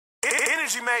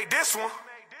Enrgy made this one.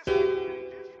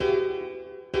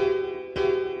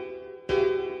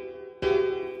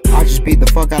 I just beat the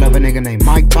fuck out of a nigga named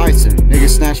Mike Tyson. Nigga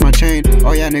snatched my chain.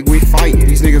 Oh yeah, nigga, we fighting.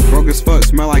 These niggas broke as fuck,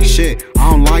 smell like shit.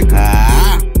 I don't like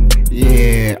them.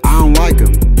 Yeah, I don't like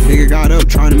them. Nigga got up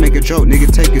trying to make a joke.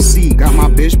 Nigga take a seat. Got my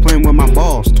bitch playing with my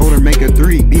balls. Told her make a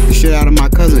 3. Beat the shit out of my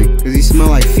cousin cause he smell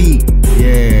like feet.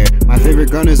 Yeah, my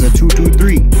favorite gun is a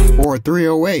 223 or a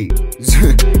 308.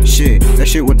 Shit, that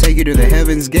shit will take you to the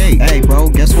heaven's gate. Hey bro,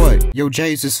 guess what? Yo,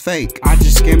 J's is fake. I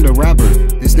just scammed a rapper.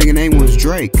 This nigga name was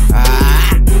Drake.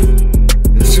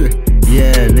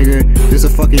 Yeah, nigga, this a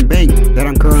fucking bank that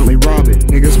I'm currently robbing.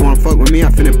 Niggas wanna fuck with me, I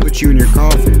finna put you in your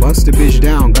coffin. Bust the bitch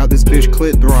down, got this bitch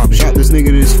clit throbbing. Shot this nigga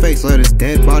in his face, let his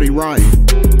dead body rotting.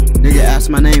 Nigga asked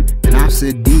my name, and I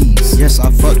said D's. Yes,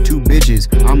 I fucked 2 bitches,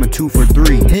 I'm a 2 for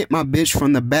 3. Hit my bitch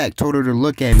from the back, told her to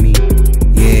look at me.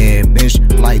 Yeah,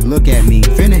 bitch, like look at me.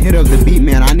 Finna hit up the beat,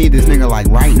 man, I need this nigga like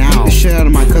right now. Beat the shit out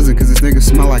of my cousin cause this nigga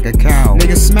smell like a cow.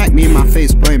 Nigga smack me in my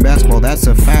face playing basketball, that's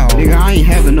a foul. Nigga, I ain't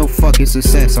having no fucking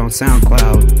success on SoundCloud.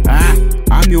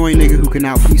 I'm the only nigga who can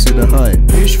outpiece of the hut.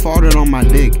 Bitch farted on my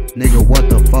dick, nigga, what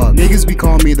the fuck? Niggas be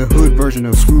calling me the hood version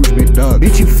of Scrooge McDuck.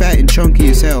 Bitch, you fat and chunky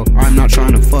as hell, I'm not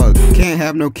trying to fuck. Can't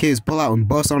have no kids, pull out and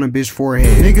bust on a bitch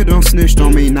forehead. Nigga don't snitch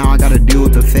on me, now I gotta deal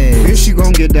with the feds. Bitch, you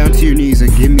gon' get down to your knees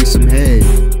and give me some head.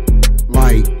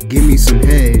 Like, give me some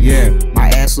head. Yeah, my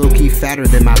ass low-key fatter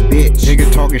than my bitch.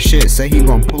 Nigga talking shit, say he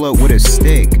gon' pull up with a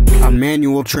stick. A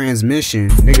manual transmission.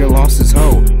 Nigga lost his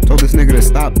hoe, told this nigga to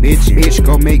stop bitching. Bitch,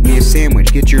 go make me a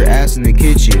sandwich, get your ass in the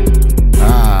kitchen.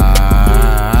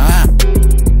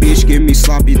 Bitch, give me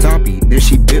sloppy toppy, then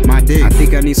she bit my dick. I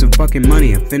think I need some fucking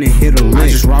money, I'm finna hit a lick. I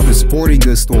just robbed a sporting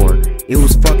goods store, it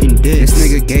was fucking dicks. This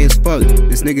nigga gay as fuck,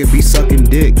 this nigga be sucking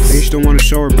dicks. Bitch don't wanna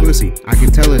show her pussy, I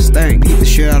can tell it stank. Beat the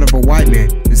shit out of a white man,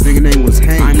 this nigga name was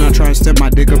Hank. I'm not trying to step my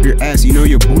dick up your ass, you know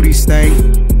your booty stank.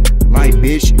 Like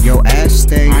bitch, your ass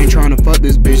stank. I ain't trying to fuck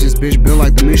this bitch built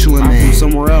like the Michelin man. I'm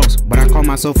from somewhere else, but I call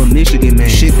myself a Michigan man.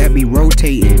 Shit that be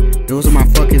rotating, those are my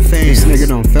fucking fans. This nigga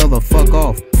done fell the fuck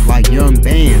off like young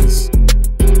bands.